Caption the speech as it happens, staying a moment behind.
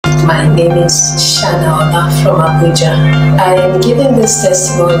My name is Shanaola from Abuja. I am giving this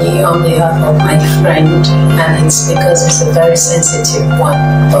testimony on behalf of my friend, and it's because it's a very sensitive one,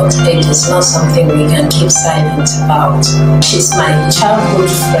 but it is not something we can keep silent about. She's my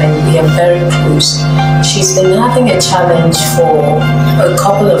childhood friend. We are very close. She's been having a challenge for a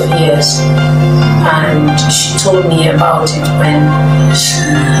couple of years, and she told me about it when she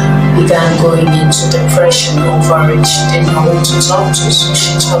began going into depression over it. She didn't know who to talk to, so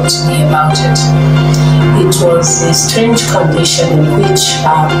she talked to me about it. It was a strange condition in which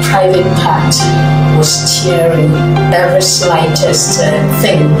her private part was tearing. Every slightest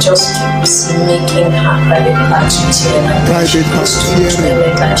thing just keeps making her private part to tear. She goes to the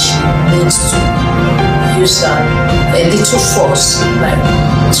toilet and she needs to use a little force, like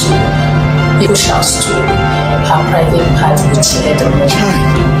to push her stool. Her private part will tear the most.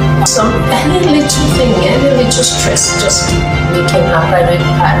 Any little thing, any little stress just making her private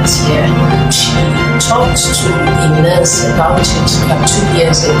part here. She talked to a nurse about it about 2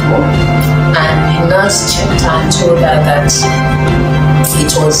 years ago, and the nurse checked her and told her that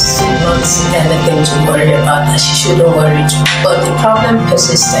it was not anything to worry about, that she shouldn't worry too. But the problem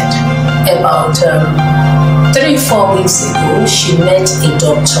persisted. About 3-4 weeks ago, she met a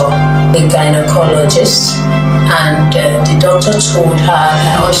doctor, a gynecologist, and the doctor told her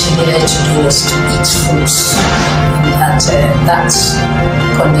that all she needed to do was to eat fruits, that that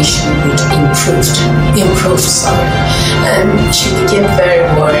condition would improve. And she became very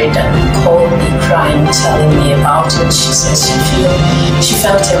worried and called me crying, telling me about it. She says she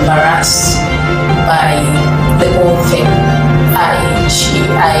felt embarrassed by the whole thing.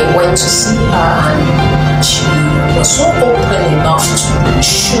 I went to see her, and she was so open enough to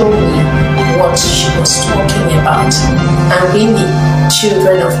show me what she was talking about. And really,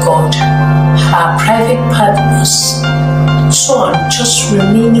 children of God, her private part was torn, just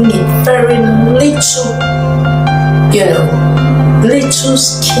remaining a very little, little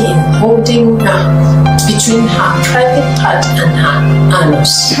skin holding her between her private part and her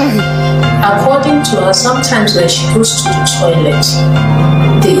anus. According to her, sometimes when she goes to the toilet,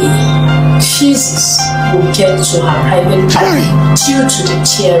 the feces will get to her private part due to the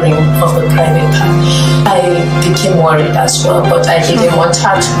tearing of the private part. I became worried as well, but I didn't want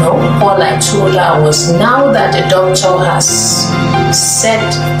her to know. All I told her was, now that the doctor has said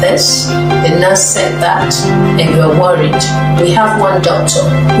this, the nurse said that, and you're worried, we have one doctor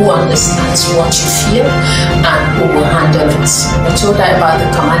who understands what you feel and who will handle it. I told her about the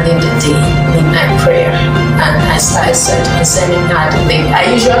commanding the day midnight prayer, and I started sending her the link.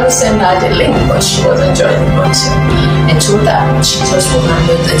 I usually send her the link, but she wasn't joining until I told her Jesus will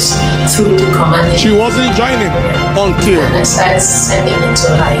handle this through the commanding. She wasn't joining until, and I started sending it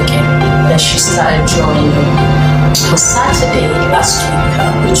to her again, and she started joining. On Saturday last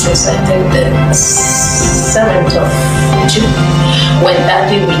week, which was I think the 7th of June, when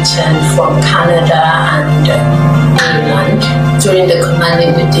Daddy returned from Canada and England, during the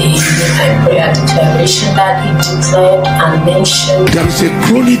commanding the day midnight prayer declaration, that he declared and mentioned there is a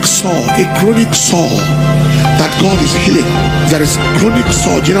chronic sore that God is healing. There is chronic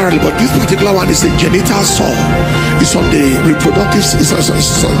sore generally, but this particular one is a genital sore. It's on the reproductive. It's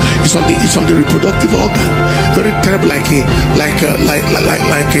on the reproductive organ. Very terrible, like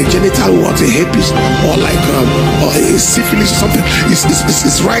a genital what, a herpes, or or a syphilis or something.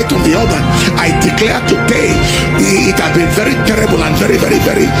 It's right on the organ. I declare today it has been very terrible and very, very,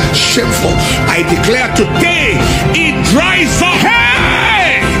 very shameful. I declare today it dries up.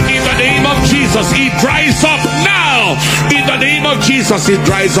 Hey! In the name of Jesus, it dries up now. In the name of Jesus, it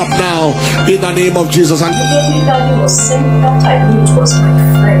dries up now. In the name of Jesus. And Daddy was saying that I knew it was my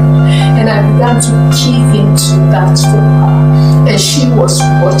friend, and I began to give into that for her, and she was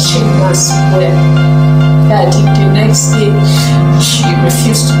watching as well. Daddy, the next day, she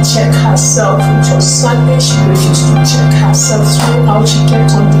refused to check herself. It was Sunday, she refused to check herself. Throughout, she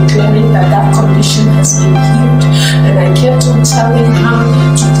kept on declaring that that condition has been healed. And I kept on telling her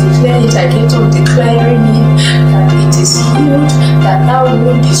to declare it. I kept on declaring it that it is healed, that that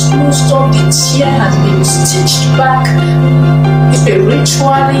wound is closed up, the tear has been stitched back.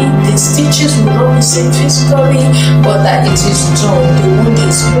 Spiritually, the stitches will not be seen physically, but that it is done, the wound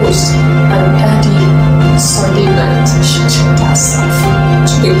is closed. And Daddy, Sunday night, she checked herself.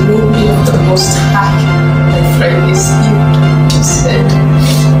 To the glory of the Most High, my friend is healed. She said,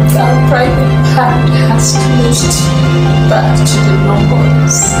 that private part has closed back to the normal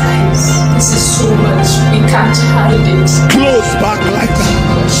size. This is so much, we can't hide it. Close back like that.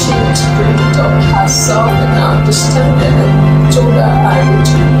 She had to bring it up herself, and I understand it, and told her I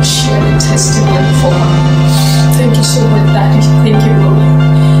would share the testimony for her. Thank you so much, Daddy. Thank you, Mommy.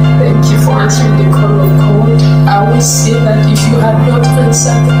 always say that if you had not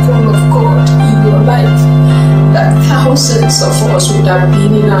answered the call of God in your life, that thousands of us would have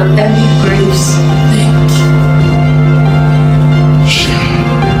been in our early graves. Thank you.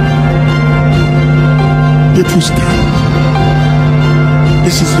 People stand.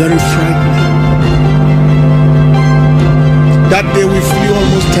 This is very frightening. That day we flew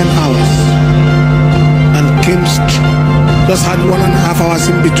almost 10 hours and came just had 1.5 hours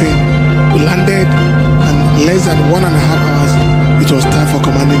in between. We landed and less than 1.5 hours it was time for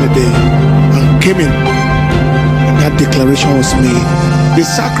commanding the day, and came in and that declaration was made. The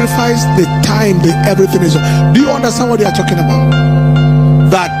sacrifice, the time, the everything is. Do you understand what they are talking about?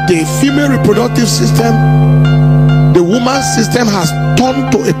 That the female reproductive system, the woman's system has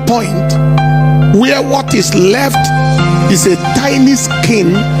turned to a point where what is left is a tiny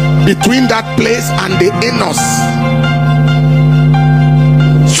skin between that place and the anus.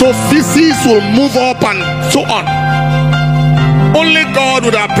 So feces will move up and so on. Only God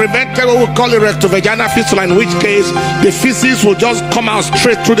would have prevented what we call a rectovaginal fistula, in which case the feces will just come out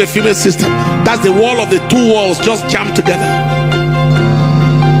straight through the female system. That's the wall of the two walls just jammed together.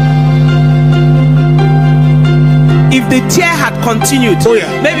 If the tear had continued,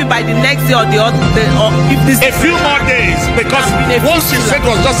 maybe by the next day or the other, if this a few more days, because once she said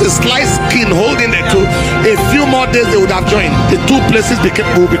it was just a sliced skin holding the two, a few more days they would have joined. The two places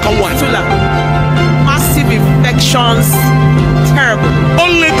will become one. Massive infections, terrible.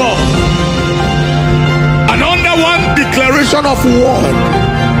 Only God. And under one declaration of word,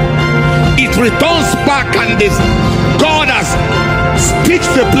 it returns back, and this God has stitched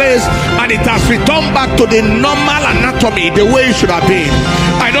the place, and it has returned back to the normal anatomy, the way it should have been.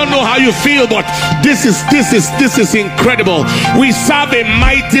 I don't know how you feel, but this is incredible. We serve a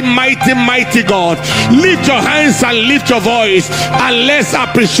mighty, mighty, mighty God. Lift your hands and lift your voice, and let's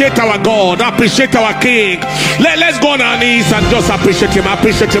appreciate our God, appreciate our King. Let's go on our knees and just appreciate him,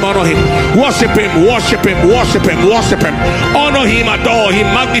 honor him, worship him, worship him, worship him, worship him, honor him, adore him,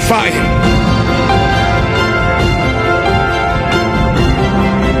 magnify him.